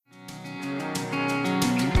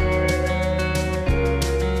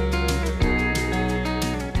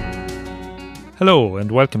Hello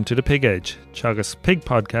and welcome to The Pig Edge, Teagasc's pig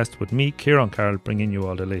podcast with me, Kieran Carroll, bringing you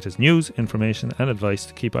all the latest news, information and advice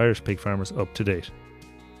to keep Irish pig farmers up to date.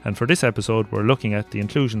 And for this episode, we're looking at the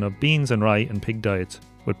inclusion of beans and rye in pig diets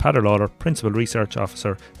with Peadar Lawler, Principal Research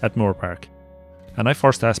Officer at Moore Park. And I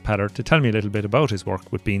first asked Peadar to tell me a little bit about his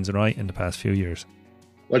work with beans and rye in the past few years.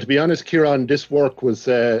 Well, to be honest, Kieran, this work was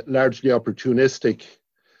largely opportunistic,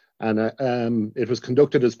 and it was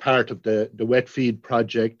conducted as part of the wet feed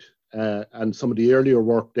project. And some of the earlier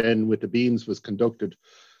work then with the beans was conducted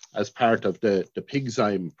as part of the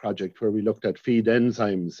Pigzyme project, where we looked at feed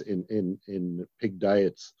enzymes in pig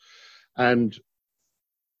diets. And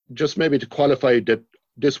just maybe to qualify that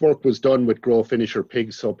this work was done with grow finisher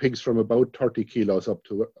pigs, so pigs from about 30 kilos up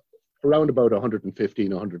to around about 115,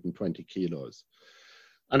 120 kilos.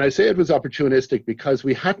 And I say it was opportunistic because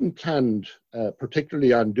we hadn't planned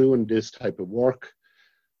particularly on doing this type of work.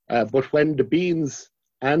 But when the beans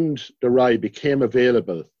and the rye became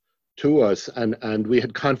available to us, and we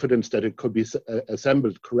had confidence that it could be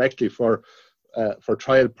assembled correctly for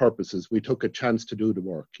trial purposes, we took a chance to do the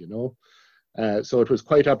work, So it was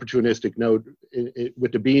quite opportunistic. Now,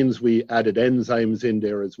 with the beans, we added enzymes in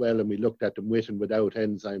there as well, and we looked at them with and without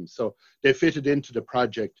enzymes. So they fitted into the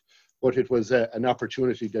project, but it was an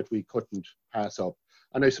opportunity that we couldn't pass up.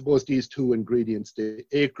 And I suppose these two ingredients, the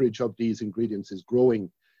acreage of these ingredients is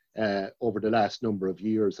growing over the last number of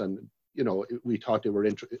years, and we thought they were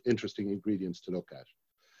interesting ingredients to look at.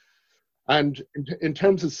 And in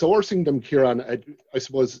terms of sourcing them, Kieran, I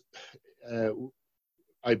suppose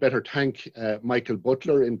I better thank Michael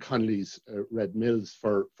Butler in Connolly's Red Mills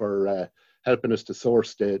for helping us to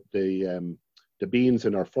source the beans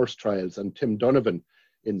in our first trials, and Tim Donovan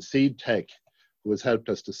in Seed Tech, who has helped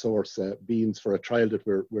us to source beans for a trial that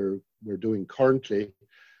we're doing currently.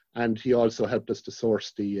 And he also helped us to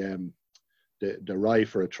source the rye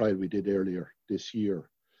for a trial we did earlier this year.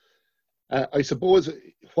 I suppose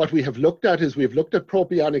what we have looked at is we've looked at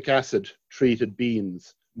propionic acid treated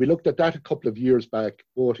beans. We looked at that a couple of years back,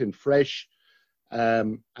 both in fresh,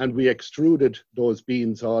 and we extruded those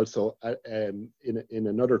beans also in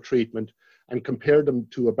another treatment and compared them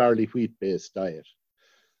to a barley wheat based diet.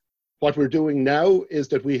 What we're doing now is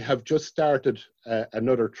that we have just started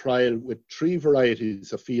another trial with 3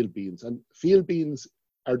 varieties of field beans. And field beans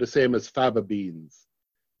are the same as faba beans.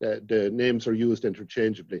 The names are used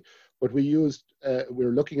interchangeably. But we're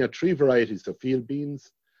looking at 3 varieties of field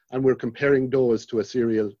beans, and we're comparing those to a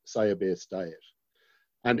cereal soya-based diet.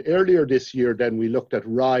 And earlier this year, then, we looked at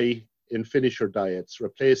rye in finisher diets,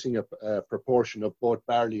 replacing a proportion of both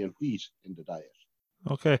barley and wheat in the diet.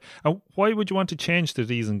 Okay. Why would you want to change to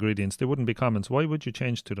these ingredients? They wouldn't be common. So why would you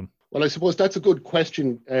change to them? Well, I suppose that's a good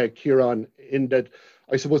question, Kieran, in that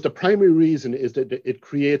I suppose the primary reason is that it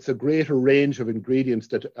creates a greater range of ingredients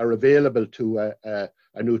that are available to a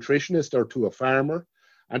nutritionist or to a farmer,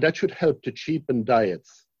 and that should help to cheapen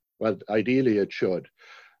diets. Well, ideally it should.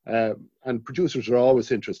 And producers are always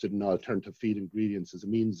interested in alternative feed ingredients as a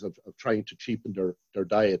means of trying to cheapen their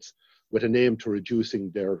diets, with an aim to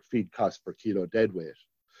reducing their feed cost per kilo dead weight.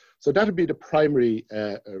 So that would be the primary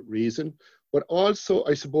reason. But also,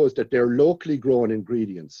 I suppose that they're locally grown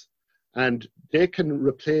ingredients and they can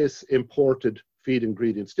replace imported feed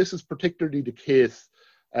ingredients. This is particularly the case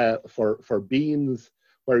for beans,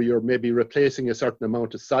 where you're maybe replacing a certain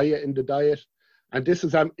amount of soya in the diet. And this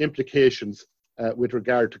has implications with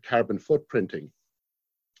regard to carbon footprinting.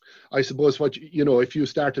 I suppose if you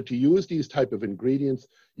started to use these type of ingredients,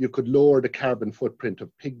 you could lower the carbon footprint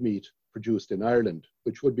of pig meat produced in Ireland,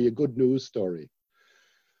 which would be a good news story.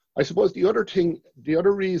 I suppose the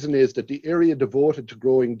other reason is that the area devoted to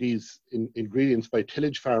growing these ingredients by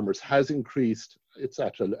tillage farmers has increased. It's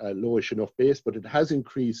at a lowish enough base, but it has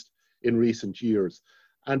increased in recent years.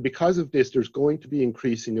 And because of this, there's going to be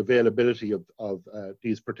increasing availability of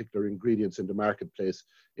these particular ingredients in the marketplace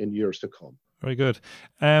in years to come. Very good.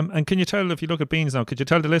 And can you tell, if you look at beans now, could you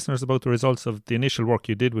tell the listeners about the results of the initial work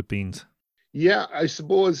you did with beans? Yeah, I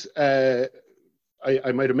suppose I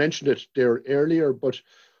might have mentioned it there earlier, but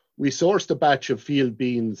we sourced a batch of field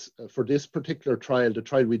beans for this particular trial, the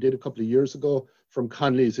trial we did a couple of years ago, from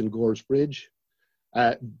Connolly's in Gore's Bridge.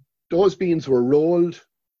 Those beans were rolled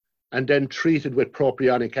and then treated with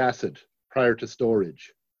propionic acid prior to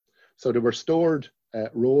storage. So they were stored,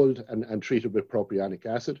 rolled and treated with propionic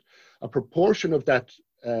acid. A proportion of that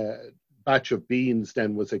batch of beans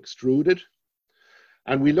then was extruded.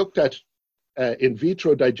 And we looked at in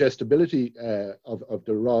vitro digestibility of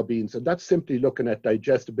the raw beans, and that's simply looking at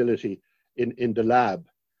digestibility in the lab.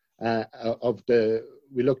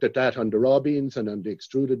 We looked at that on the raw beans and on the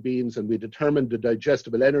extruded beans, and we determined the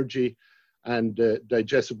digestible energy and the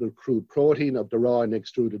digestible crude protein of the raw and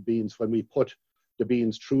extruded beans when we put the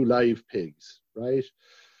beans through live pigs, right?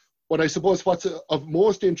 But I suppose what's of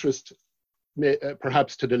most interest,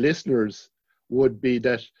 perhaps to the listeners, would be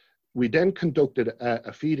that we then conducted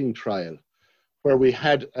a feeding trial where we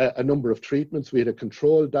had a number of treatments. We had a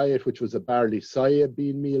control diet, which was a barley soya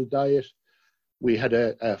bean meal diet. We had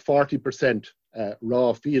a 40%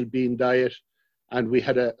 raw field bean diet, and we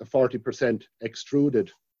had a 40%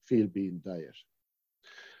 extruded field bean diet.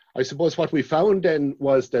 I suppose what we found then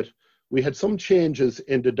was that we had some changes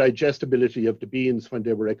in the digestibility of the beans when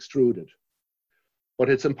they were extruded. But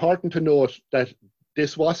it's important to note that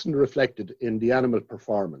this wasn't reflected in the animal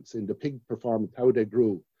performance, in the pig performance, how they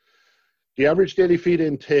grew. The average daily feed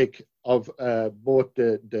intake of both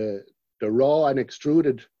the raw and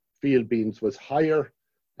extruded field beans was higher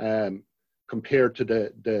compared to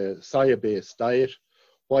the soya-based diet,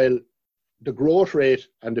 while the growth rate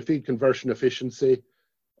and the feed conversion efficiency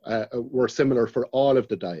were similar for all of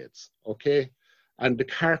the diets, okay? And the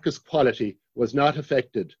carcass quality was not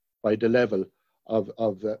affected by the level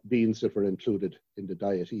of beans that were included in the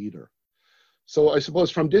diet either. So I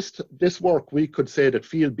suppose from this work, we could say that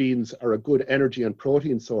field beans are a good energy and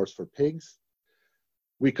protein source for pigs.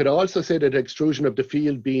 We could also say that extrusion of the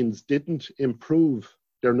field beans didn't improve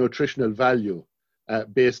their nutritional value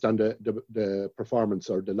based on the performance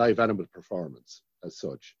or the live animal performance as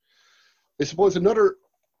such. I suppose another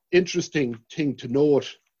interesting thing to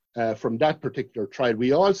note from that particular trial,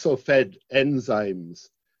 we also fed enzymes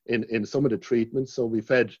in some of the treatments. So we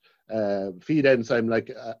fed feed enzyme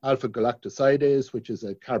like alpha galactosidase, which is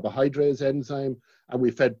a carbohydrase enzyme, and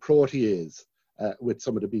we fed protease with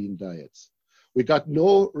some of the bean diets. We got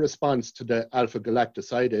no response to the alpha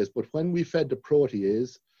galactosidase, but when we fed the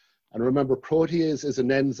protease, and remember protease is an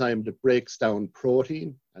enzyme that breaks down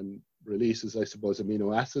protein and releases, I suppose,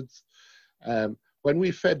 amino acids. When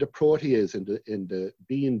we fed the protease in the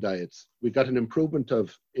bean diets, we got an improvement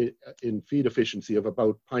in feed efficiency of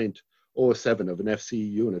about 0.07 of an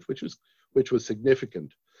FCE unit, which was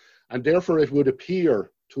significant. And therefore, it would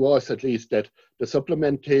appear to us, at least, that the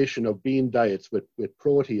supplementation of bean diets with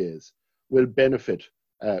protease will benefit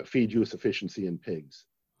feed use efficiency in pigs.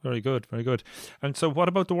 Very good, very good. And so what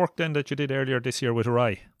about the work then that you did earlier this year with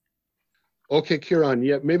rye? Okay, Kieran,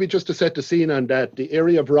 yeah, maybe just to set the scene on that, the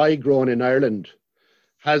area of rye grown in Ireland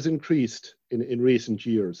has increased in recent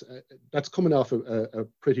years. That's coming off a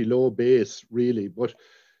pretty low base, really. But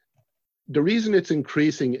the reason it's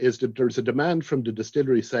increasing is that there's a demand from the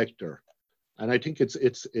distillery sector. And I think it's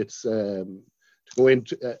to go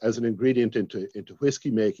into as an ingredient into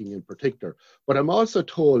whiskey making in particular. But I'm also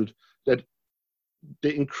told that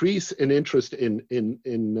the increase in interest in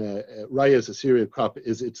rye as a cereal crop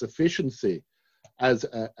is its efficiency as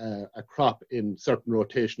a crop in certain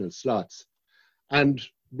rotational slots. And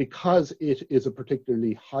because it is a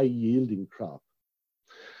particularly high yielding crop.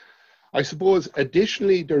 I suppose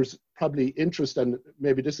additionally, there's probably interest, and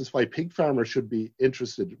maybe this is why pig farmers should be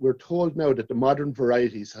interested. We're told now that the modern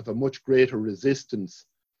varieties have a much greater resistance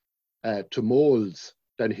to molds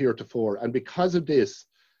than heretofore. And because of this,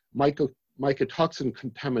 mycotoxin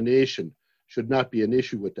contamination should not be an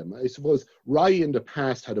issue with them. I suppose rye in the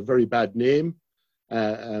past had a very bad name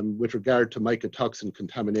with regard to mycotoxin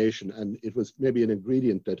contamination, and it was maybe an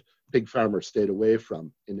ingredient that pig farmers stayed away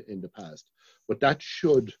from in the past. But that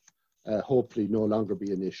should hopefully no longer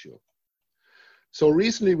be an issue. So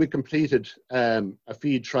recently we completed a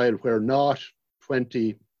feed trial where 0,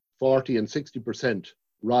 20, 40 and 60%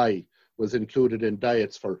 rye was included in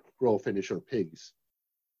diets for grow finisher pigs.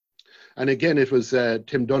 And again, it was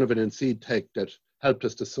Tim Donovan and Seed Tech that helped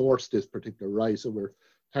us to source this particular rye, so we're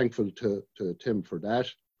thankful to Tim for that.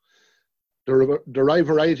 The rye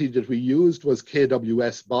variety that we used was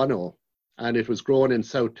KWS Bono, and it was grown in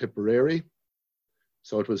South Tipperary.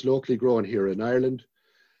 So it was locally grown here in Ireland.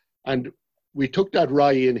 And we took that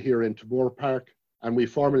rye in here into Moore Park and we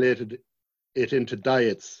formulated it into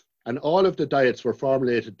diets. And all of the diets were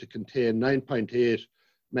formulated to contain 9.8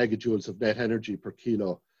 megajoules of net energy per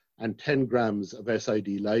kilo and 10 grams of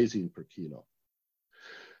SID lysine per kilo.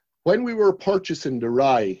 When we were purchasing the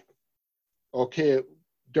rye, okay,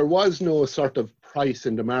 there was no sort of price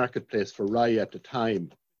in the marketplace for rye at the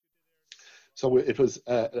time. So it was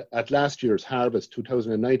at last year's harvest,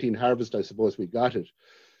 2019 harvest, I suppose we got it.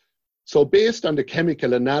 So based on the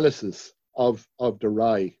chemical analysis of the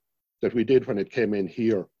rye that we did when it came in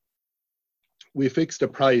here, we fixed the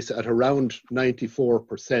price at around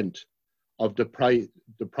 94% of the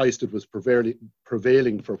price that was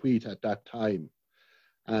prevailing for wheat at that time.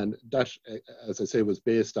 And that, as I say, was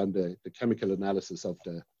based on the chemical analysis of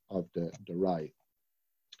the rye.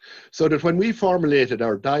 So that when we formulated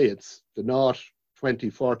our diets, the 0, 20,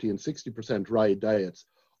 40, and 60% rye diets,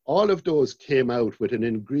 all of those came out with an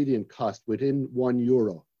ingredient cost within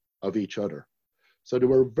 €1 of each other. So they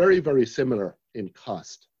were very, very similar in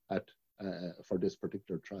cost for this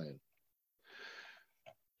particular trial.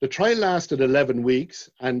 The trial lasted 11 weeks,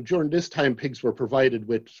 and during this time, pigs were provided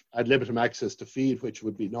with ad libitum access to feed, which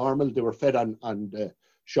would be normal. They were fed on the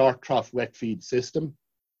short trough wet feed system.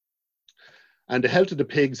 And the health of the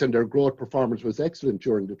pigs and their growth performance was excellent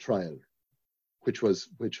during the trial, which was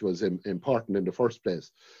important in the first place.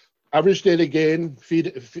 Average daily gain,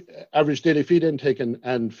 average daily feed intake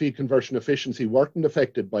and feed conversion efficiency weren't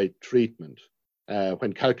affected by treatment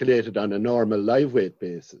when calculated on a normal live weight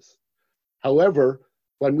basis. However,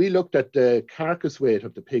 when we looked at the carcass weight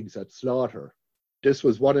of the pigs at slaughter, this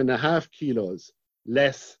was 1.5 kilos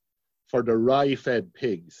less for the rye-fed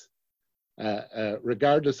pigs,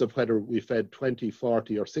 regardless of whether we fed 20,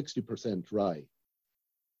 40, or 60% rye.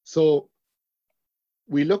 So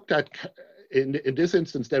we looked at, in this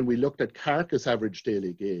instance then, we looked at carcass average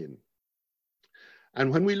daily gain.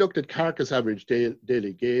 And when we looked at carcass average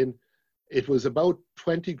daily gain, it was about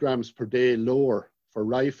 20 grams per day lower for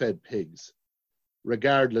rye-fed pigs,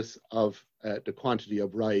 regardless of the quantity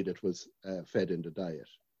of rye that was fed in the diet.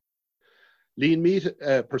 Lean meat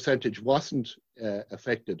percentage wasn't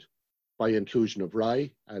affected by inclusion of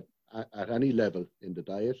rye at any level in the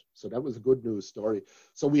diet. So that was a good news story.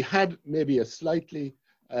 So we had maybe a slightly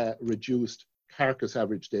reduced carcass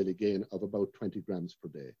average daily gain of about 20 grams per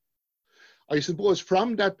day. I suppose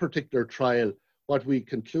from that particular trial, what we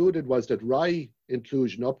concluded was that rye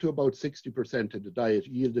inclusion up to about 60% in the diet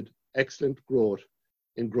yielded excellent growth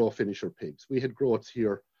in grow finisher pigs. We had growths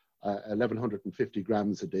here 1,150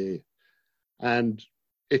 grams a day. And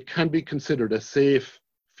it can be considered a safe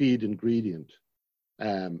feed ingredient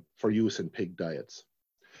for use in pig diets.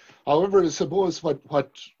 However, I suppose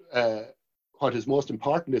what is most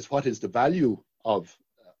important is what is the value of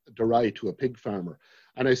the rye to a pig farmer.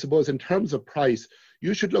 And I suppose in terms of price,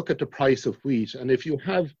 you should look at the price of wheat. And if you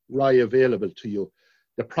have rye available to you,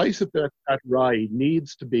 the price of that rye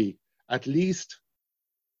needs to be at least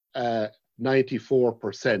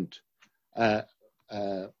 94%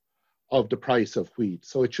 of the price of wheat.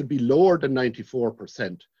 So it should be lower than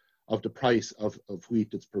 94% of the price of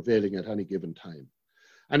wheat that's prevailing at any given time.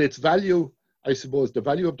 And its value, I suppose, the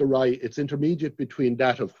value of the rye, it's intermediate between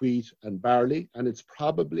that of wheat and barley, and it's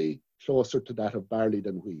probably closer to that of barley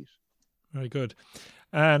than wheat. Very good.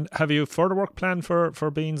 And have you further work planned for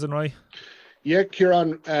beans and rye? Yeah,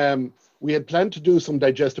 Kieran, we had planned to do some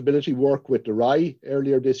digestibility work with the rye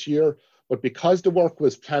earlier this year, but because the work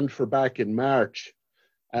was planned for back in March,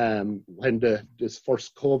 when this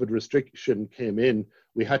first COVID restriction came in,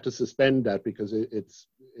 we had to suspend that because it's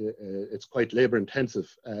quite labor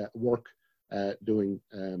intensive work doing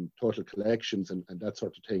total collections and that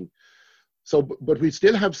sort of thing. So, but we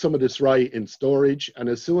still have some of this rye in storage, and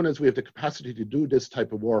as soon as we have the capacity to do this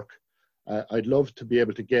type of work, I'd love to be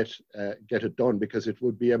able to get it done, because it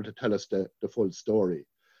would be able to tell us the full story.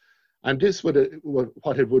 And this what it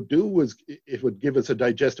would do was it would give us a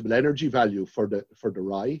digestible energy value for the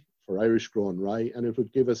rye, for Irish grown rye, and it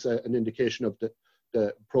would give us an indication of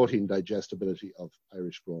the protein digestibility of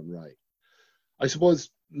Irish grown rye. I suppose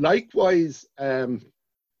likewise,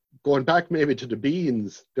 going back maybe to the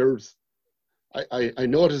beans, I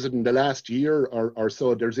noticed in the last year or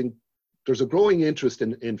so there's a growing interest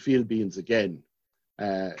in field beans again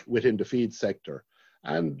within the feed sector,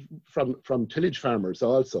 and from tillage farmers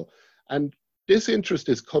also. And this interest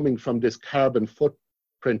is coming from this carbon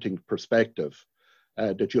footprinting perspective,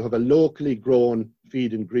 that you have a locally grown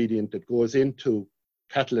feed ingredient that goes into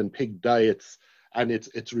cattle and pig diets, and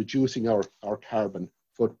it's reducing our carbon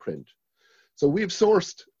footprint. So we've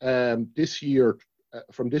sourced this year,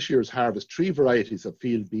 from this year's harvest, 3 varieties of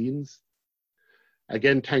field beans,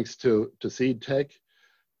 again thanks to Seed Tech.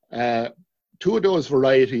 2 of those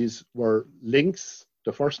varieties were Lynx.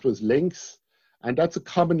 The first was Lynx, and that's a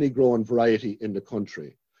commonly grown variety in the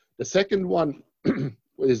country. The second one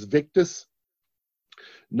is Victus,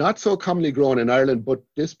 not so commonly grown in Ireland, but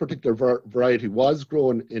this particular variety was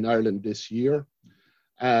grown in Ireland this year.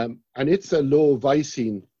 And it's a low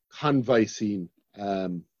visine, convisine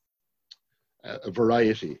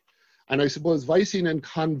variety. And I suppose visine and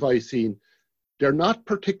convisine, they're not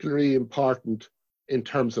particularly important in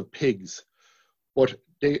terms of pigs, but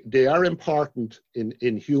they are important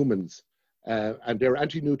in humans. And they're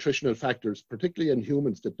anti-nutritional factors, particularly in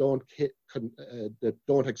humans that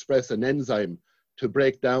don't express an enzyme to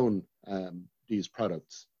break down these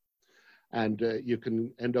products. And you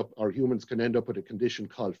can end up, or humans can end up with a condition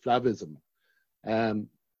called flavism.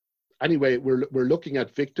 anyway, we're looking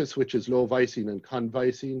at Victus, which is low vicine and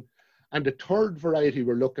convicine. And the third variety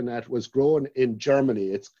we're looking at was grown in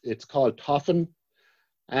Germany. It's called Toffen.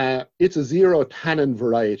 It's a zero tannin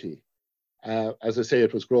variety. As I say,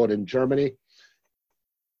 it was grown in Germany.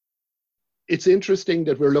 It's interesting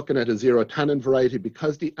that we're looking at a zero tannin variety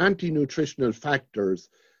because the anti-nutritional factors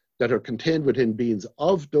that are contained within beans,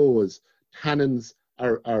 of those, tannins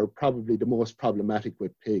are probably the most problematic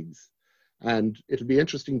with pigs. And it'll be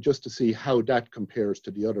interesting just to see how that compares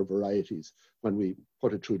to the other varieties when we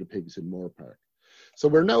put it through the pigs in Moore Park. So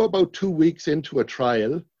we're now about 2 weeks into a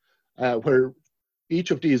trial where each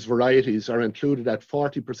of these varieties are included at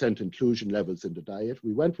 40% inclusion levels in the diet.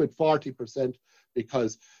 We went with 40%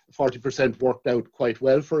 because 40% worked out quite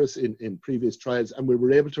well for us in previous trials, and we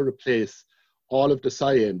were able to replace all of the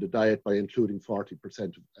soya in the diet by including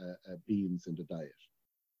 40% of beans in the diet.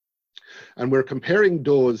 And we're comparing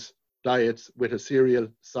those diets with a cereal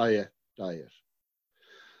soya diet.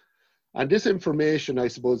 And this information, I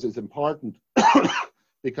suppose, is important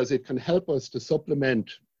because it can help us to supplement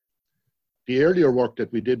the earlier work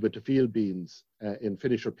that we did with the field beans in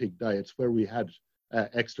finisher pig diets, where we had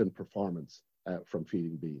excellent performance from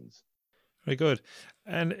feeding beans. Very good.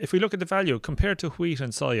 And if we look at the value, compared to wheat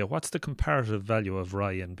and soya, what's the comparative value of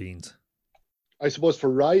rye and beans? I suppose for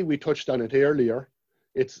rye, we touched on it earlier.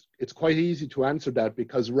 It's quite easy to answer that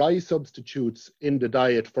because rye substitutes in the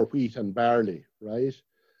diet for wheat and barley, right?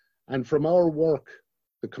 And from our work,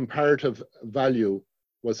 the comparative value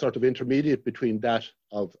was sort of intermediate between that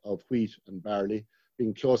of wheat and barley,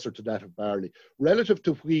 being closer to that of barley. Relative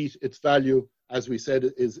to wheat, its value, as we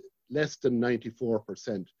said, is less than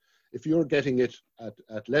 94%. If you're getting it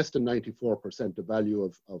at less than 94% the value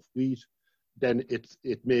of wheat, then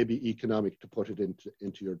it may be economic to put it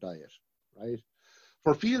into your diet, right?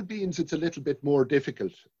 For field beans, it's a little bit more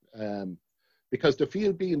difficult because the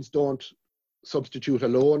field beans don't substitute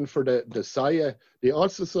alone for the soya. They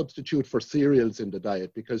also substitute for cereals in the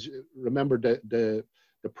diet because remember the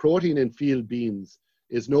protein in field beans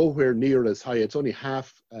is nowhere near as high. It's only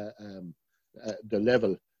half the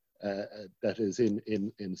level that is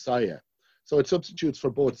in soya. So it substitutes for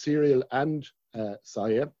both cereal and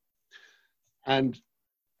soya. And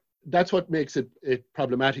that's what makes it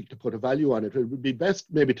problematic to put a value on it. It would be best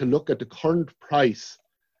maybe to look at the current price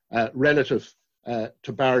relative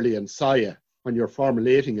to barley and soya when you're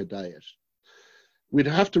formulating a diet. We'd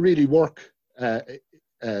have to really work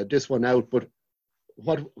this one out, but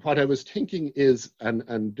what I was thinking is,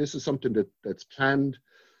 and this is something that's planned,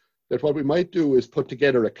 that what we might do is put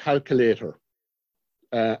together a calculator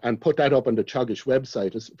and put that up on the Teagasc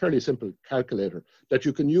website. It's a fairly simple calculator that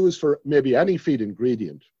you can use for maybe any feed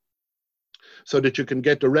ingredient so that you can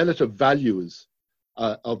get the relative values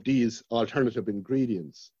of these alternative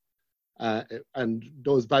ingredients. And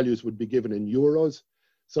those values would be given in euros,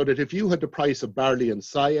 so that if you had the price of barley and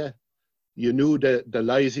soya, you knew the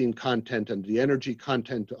lysine content and the energy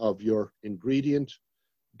content of your ingredient,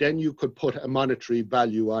 then you could put a monetary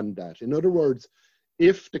value on that. In other words,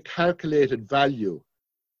 if the calculated value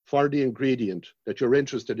for the ingredient that you're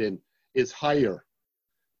interested in is higher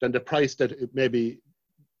than the price that it may be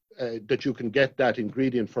that you can get that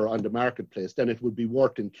ingredient for on the marketplace, then it would be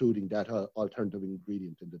worth including that alternative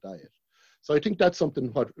ingredient in the diet. So I think that's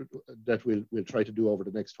something that we'll try to do over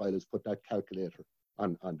the next while, is put that calculator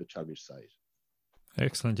on the Teagasc site.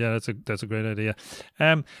 Excellent. Yeah, that's a great idea.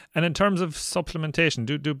 And in terms of supplementation,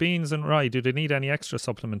 do beans and rye, do they need any extra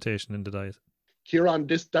supplementation in the diet? Kieran,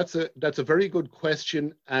 that's a very good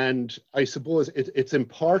question, and I suppose it's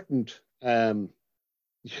important.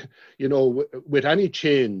 You know, with any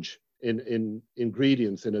change in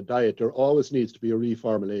ingredients in a diet, there always needs to be a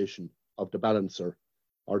reformulation of the balancer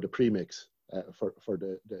or the premix for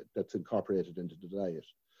that's incorporated into the diet.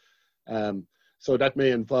 So that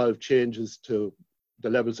may involve changes to the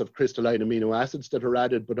levels of crystalline amino acids that are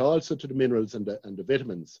added, but also to the minerals and the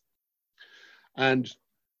vitamins. And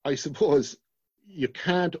I suppose you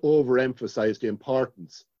can't overemphasize the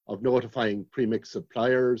importance of notifying premix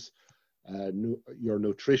suppliers, your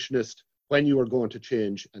nutritionist, when you are going to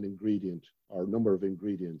change an ingredient or number of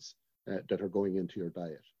ingredients that are going into your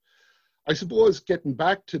diet. I suppose getting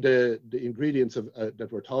back to the ingredients that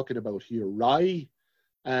we're talking about here, rye,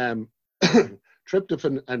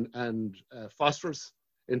 tryptophan and phosphorus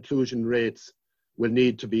inclusion rates will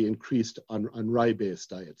need to be increased on rye-based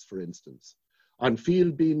diets, for instance. On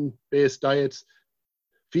field bean-based diets,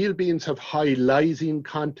 field beans have high lysine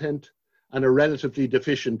content and are relatively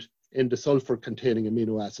deficient in the sulfur-containing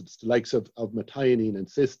amino acids, the likes of methionine and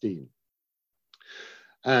cysteine.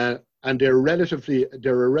 And they're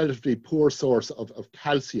a relatively poor source of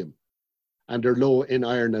calcium and they're low in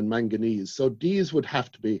iron and manganese. So these would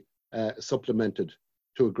have to be supplemented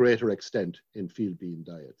to a greater extent in field bean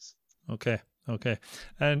diets. Okay.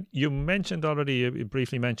 And you mentioned already, you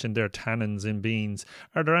briefly mentioned there tannins in beans.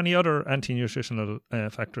 Are there any other anti-nutritional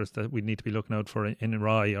factors that we need to be looking out for in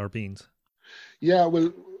rye or beans? Yeah,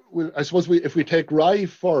 well, I suppose if we take rye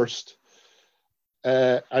first,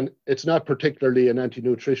 and it's not particularly an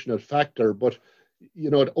anti-nutritional factor, but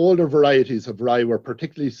the older varieties of rye were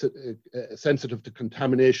particularly sensitive to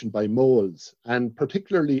contamination by molds, and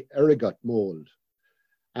particularly ergot mold.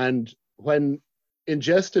 And when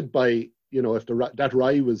ingested by, if that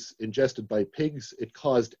rye was ingested by pigs, it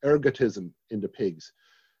caused ergotism in the pigs,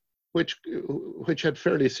 which had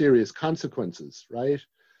fairly serious consequences, right?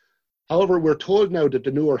 However, we're told now that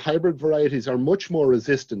the newer hybrid varieties are much more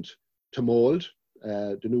resistant to mold,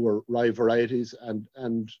 the newer rye varieties, and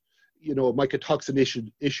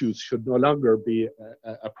mycotoxin issues should no longer be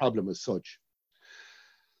a problem as such.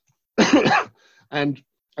 And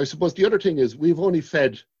I suppose the other thing is we've only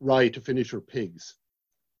fed rye to finisher pigs.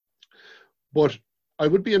 But I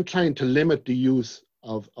would be inclined to limit the use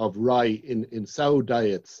of rye in sow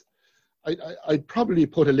diets. I'd probably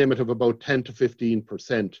put a limit of about 10 to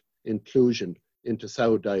 15% inclusion into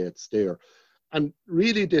sow diets there. And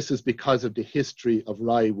really this is because of the history of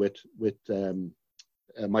rye with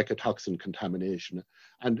mycotoxin contamination.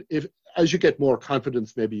 And as you get more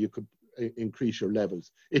confidence, maybe you could increase your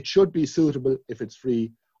levels. It should be suitable if it's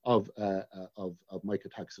free of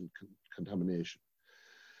mycotoxin contamination.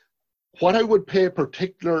 What I would pay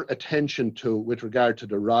particular attention to with regard to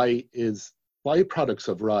the rye is byproducts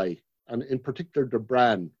of rye, and in particular the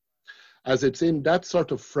bran, as it's in that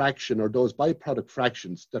sort of fraction or those byproduct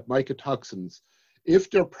fractions that mycotoxins,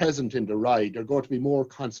 if they're present in the rye, they're going to be more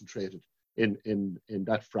concentrated in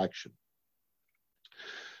that fraction.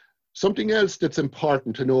 Something else that's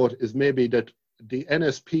important to note is maybe that the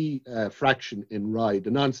NSP fraction in rye,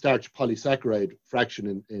 the non-starch polysaccharide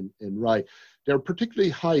fraction in rye, they're particularly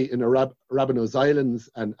high in arabinoxylans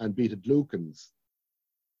and beta-glucans.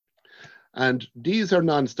 And these are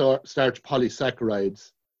non-starch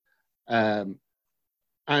polysaccharides.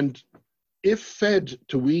 And if fed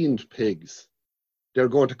to weaned pigs, they're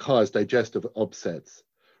going to cause digestive upsets,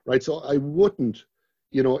 right? So I wouldn't,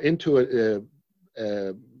 into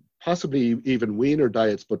possibly even weaner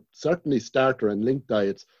diets, but certainly starter and link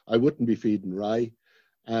diets, I wouldn't be feeding rye.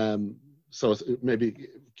 So maybe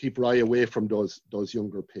keep rye away from those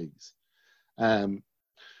younger pigs.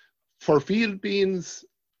 For field beans,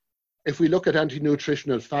 if we look at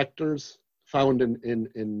anti-nutritional factors found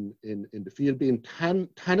in the field bean,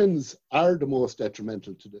 tannins are the most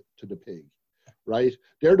detrimental to the pig, right?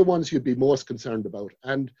 They're the ones you'd be most concerned about.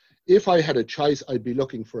 And if I had a choice, I'd be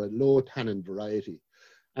looking for a low tannin variety.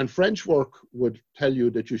 And French work would tell you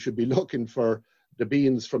that you should be looking for the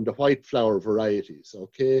beans from the white flour varieties,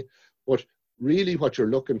 okay? But really what you're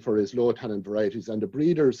looking for is low tannin varieties, and the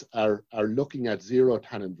breeders are looking at zero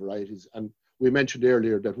tannin varieties. And we mentioned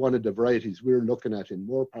earlier that one of the varieties we're looking at in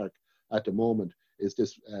Moorpark at the moment is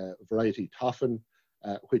this variety Toffin,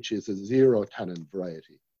 which is a zero tannin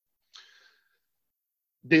variety.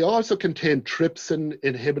 They also contain trypsin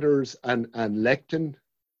inhibitors and lectin,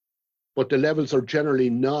 but the levels are generally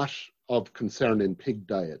not of concern in pig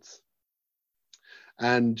diets.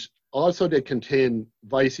 And also they contain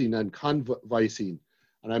visine and convisine.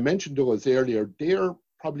 And I mentioned those earlier. They're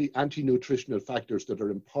probably anti-nutritional factors that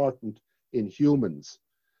are important in humans,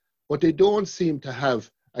 but they don't seem to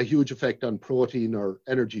have a huge effect on protein or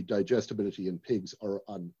energy digestibility in pigs or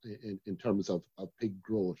in terms of pig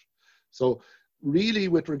growth. So really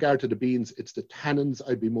with regard to the beans, it's the tannins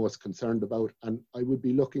I'd be most concerned about, and I would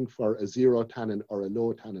be looking for a zero tannin or a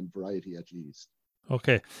low tannin variety at least.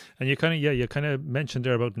 Okay, and you kind of mentioned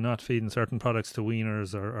there about not feeding certain products to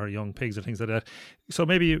weaners or young pigs or things like that. So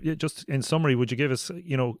maybe just in summary, would you give us,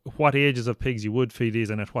 what ages of pigs you would feed these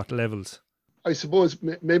and at what levels? I suppose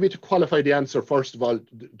maybe to qualify the answer, first of all,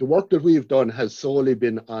 the work that we've done has solely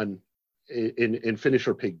been on in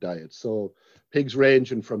finisher pig diets. So pigs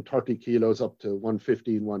ranging from 30 kilos up to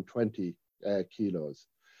 115, 120 kilos.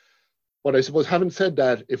 But I suppose having said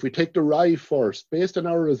that, if we take the rye first, based on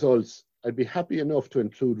our results, I'd be happy enough to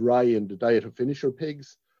include rye in the diet of finisher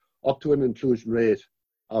pigs up to an inclusion rate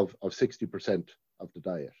of 60% of the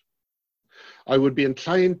diet. I would be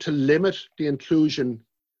inclined to limit the inclusion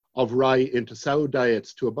of rye into sow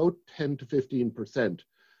diets to about 10 to 15%,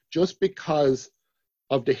 just because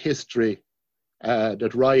of the history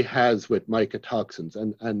that rye has with mycotoxins.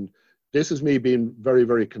 And this is me being very,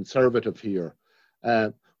 very conservative here.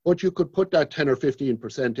 But you could put that 10 or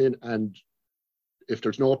 15% in, and if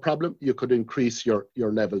there's no problem, you could increase your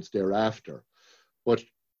levels thereafter. But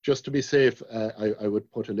just to be safe, I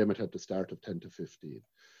would put a limit at the start of 10 to 15.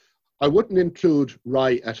 I wouldn't include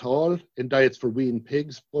rye at all in diets for weaned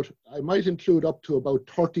pigs, but I might include up to about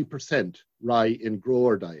 30% rye in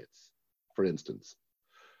grower diets, for instance.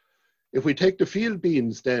 If we take the field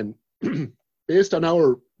beans then, based on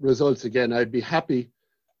our results again, I'd be happy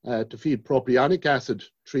to feed propionic acid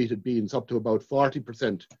treated beans up to about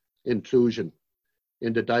 40% inclusion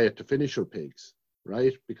in the diet to finisher pigs,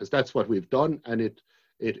 right? Because that's what we've done, and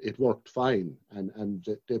it worked fine, and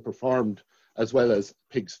they performed as well as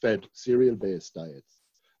pigs fed cereal-based diets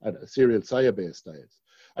and cereal soya-based diets.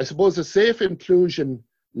 I suppose a safe inclusion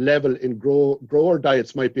level in grower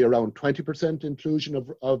diets might be around 20% inclusion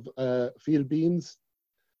of field beans.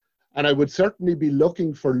 And I would certainly be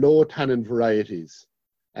looking for low tannin varieties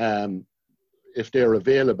if they're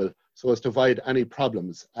available, so as to avoid any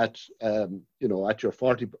problems at your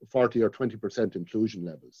 40 or 20% inclusion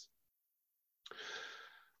levels.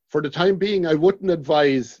 For the time being, I wouldn't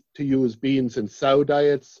advise to use beans in sow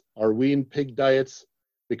diets or weaned pig diets,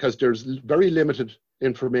 because there's very limited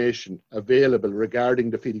information available regarding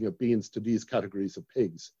the feeding of beans to these categories of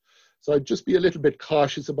pigs. So I'd just be a little bit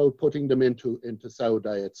cautious about putting them into sow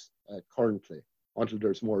diets currently until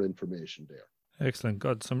there's more information there. Excellent.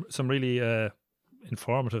 Good. Some really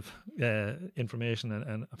informative information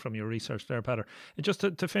and from your research there, Peter. And just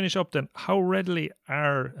to finish up then, how readily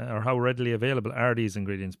available are these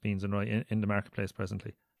ingredients, beans and rye, in the marketplace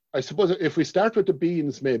presently? I suppose if we start with the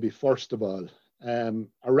beans, maybe first of all,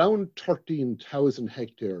 around 13,000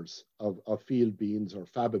 hectares of field beans or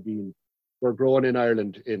faba beans were grown in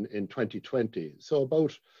Ireland in 2020. So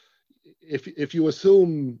about, if you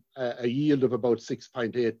assume a yield of about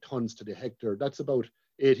 6.8 tonnes to the hectare, that's about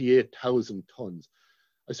 88,000 tonnes.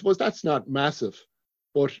 I suppose that's not massive,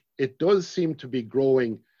 but it does seem to be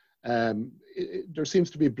growing. There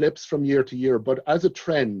seems to be blips from year to year, but as a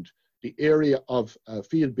trend, the area of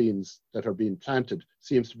field beans that are being planted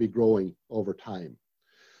seems to be growing over time.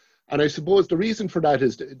 And I suppose the reason for that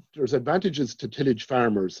is that there's advantages to tillage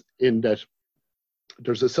farmers in that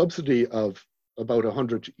there's a subsidy of about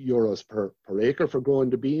 €100 per acre for growing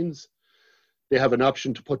the beans. They have an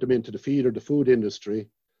option to put them into the feed or the food industry,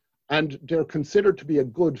 and they're considered to be a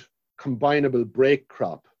good combinable break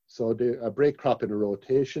crop. So they're a break crop in a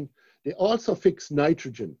rotation. They also fix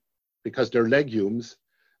nitrogen because they're legumes.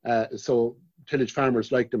 So tillage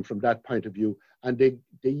farmers like them from that point of view, and they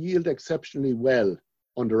yield exceptionally well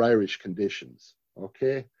under Irish conditions,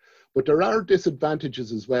 okay? But there are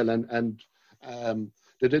disadvantages as well, and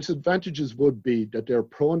the disadvantages would be that they're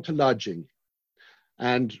prone to lodging,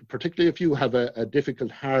 and particularly if you have a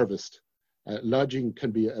difficult harvest, lodging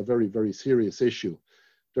can be a very, very serious issue.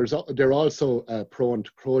 They're also prone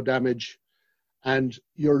to crow damage, and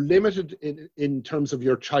you're limited in terms of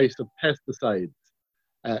your choice of pesticides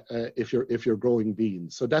if you're growing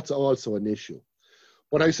beans. So that's also an issue.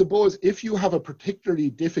 But I suppose if you have a particularly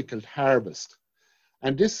difficult harvest,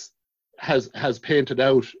 and this has painted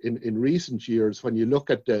out in recent years when you look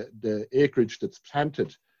at the acreage that's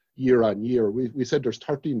planted year on year, we said there's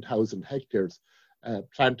 13,000 hectares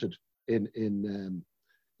planted in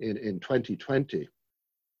 2020.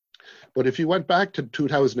 But if you went back to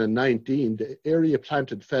 2019, the area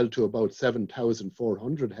planted fell to about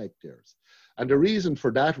 7,400 hectares. And the reason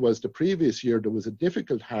for that was the previous year there was a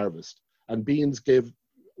difficult harvest, and beans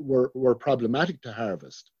were problematic to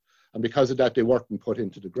harvest. And because of that, they weren't put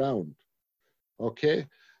into the ground. Okay.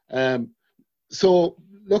 So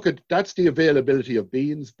look, that's the availability of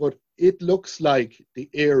beans, but it looks like the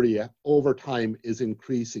area over time is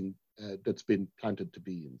increasing that's been planted to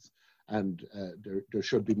beans. And there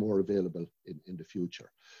should be more available in the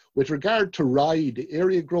future. With regard to rye, the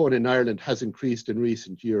area grown in Ireland has increased in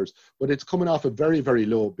recent years, but it's coming off a very, very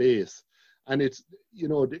low base. And it's,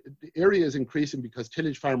 the area is increasing because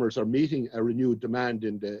tillage farmers are meeting a renewed demand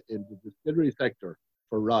in the distillery sector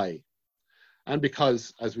for rye. And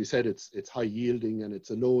because, as we said, it's high yielding and it's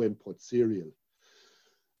a low input cereal.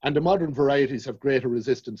 And the modern varieties have greater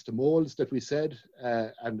resistance to molds that we said,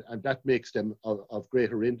 and that makes them of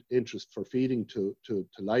greater interest for feeding to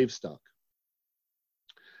livestock.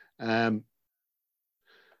 I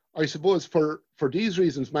suppose for these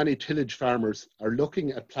reasons, many tillage farmers are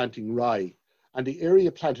looking at planting rye, and the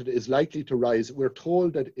area planted is likely to rise. We're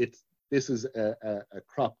told that this is a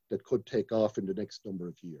crop that could take off in the next number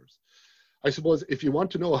of years. I suppose if you want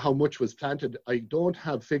to know how much was planted, I don't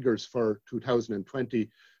have figures for 2020,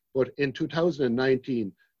 but in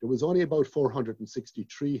 2019, there was only about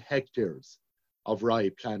 463 hectares of rye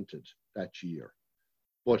planted that year.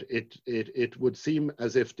 but it would seem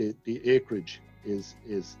as if the acreage is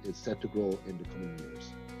set to grow in the coming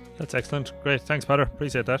years. That's excellent. Great. Thanks, Peadar.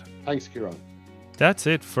 Appreciate that. Thanks, Kieran. That's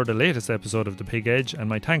it for the latest episode of The Pig Edge, and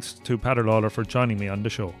my thanks to Peadar Lawler for joining me on the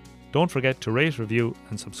show. Don't forget to rate, review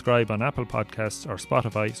and subscribe on Apple Podcasts or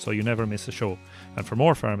Spotify so you never miss a show. And for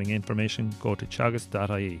more farming information, go to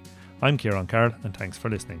teagasc.ie. I'm Kieran Carroll, and thanks for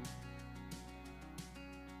listening.